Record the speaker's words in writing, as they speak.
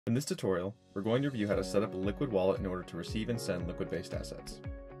In this tutorial, we're going to review how to set up a Liquid wallet in order to receive and send Liquid-based assets.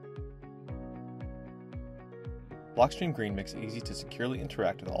 Blockstream Green makes it easy to securely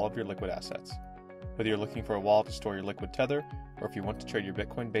interact with all of your Liquid assets. Whether you're looking for a wallet to store your Liquid Tether, or if you want to trade your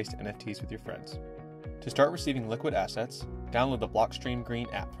Bitcoin-based NFTs with your friends. To start receiving Liquid assets, download the Blockstream Green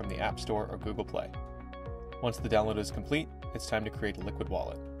app from the App Store or Google Play. Once the download is complete, it's time to create a Liquid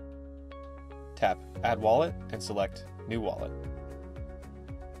wallet. Tap Add Wallet and select New Wallet.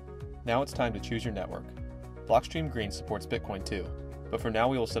 Now it's time to choose your network. Blockstream Green supports Bitcoin too, but for now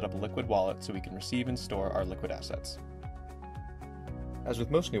we will set up a Liquid wallet so we can receive and store our Liquid assets. As with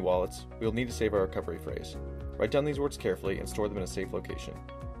most new wallets, we will need to save our recovery phrase. Write down these words carefully and store them in a safe location.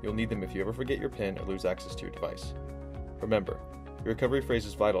 You'll need them if you ever forget your PIN or lose access to your device. Remember, your recovery phrase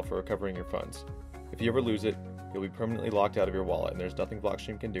is vital for recovering your funds. If you ever lose it, you'll be permanently locked out of your wallet and there's nothing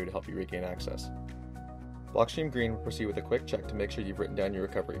Blockstream can do to help you regain access. Blockstream Green will proceed with a quick check to make sure you've written down your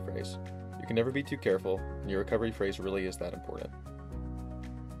recovery phrase. You can never be too careful, and your recovery phrase really is that important.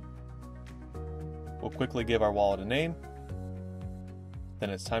 We'll quickly give our wallet a name, then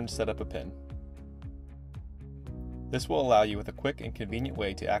it's time to set up a PIN. This will allow you with a quick and convenient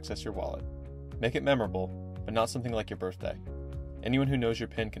way to access your wallet. Make it memorable, but not something like your birthday. Anyone who knows your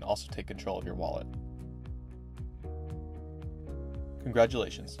PIN can also take control of your wallet.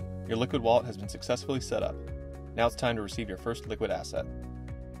 Congratulations, your Liquid wallet has been successfully set up. Now it's time to receive your first Liquid asset.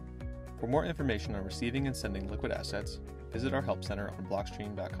 For more information on receiving and sending Liquid assets, visit our help center on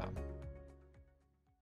Blockstream.com.